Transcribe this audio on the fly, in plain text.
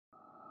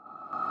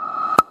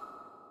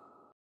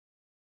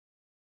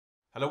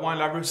Hello wine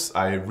lovers,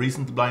 I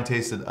recently blind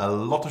tasted a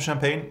lot of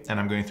champagne and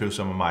I'm going through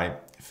some of my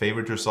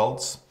favorite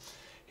results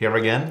here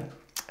again.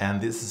 And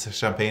this is a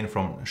champagne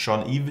from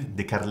Yves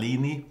de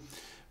Carlini,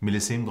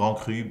 Millésime Grand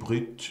Cru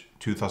Brut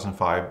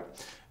 2005.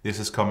 This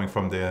is coming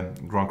from the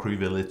Grand Cru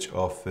village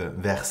of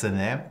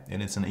Versenay,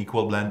 and it's an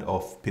equal blend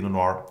of Pinot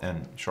Noir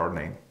and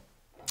Chardonnay.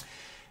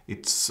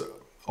 It's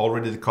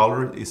already, the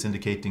color is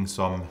indicating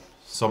some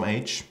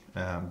age,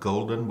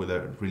 golden with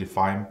a really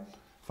fine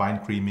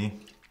creamy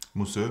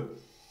mousseux.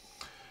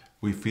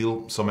 We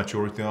feel some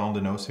maturity on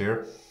the nose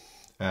here,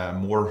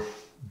 more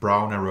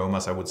brown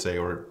aromas I would say,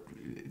 or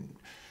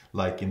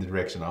like in the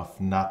direction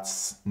of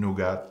nuts,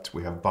 nougat.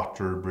 We have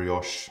butter,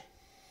 brioche,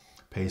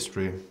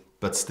 pastry,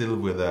 but still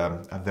with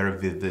a very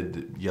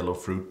vivid yellow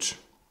fruit.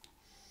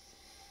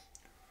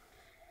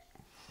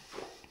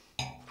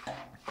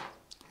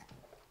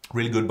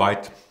 Really good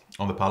bite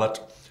on the palate,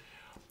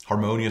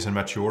 harmonious and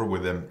mature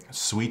with a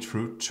sweet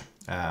fruit.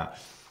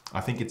 I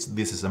think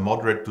this is a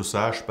moderate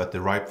dosage, but the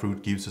ripe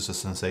fruit gives us a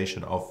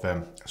sensation of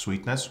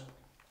sweetness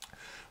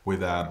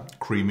with a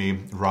creamy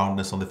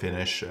roundness on the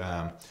finish.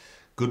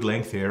 Good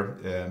length here,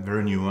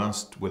 very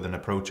nuanced with an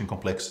approaching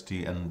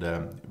complexity and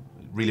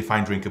really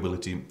fine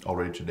drinkability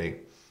already today.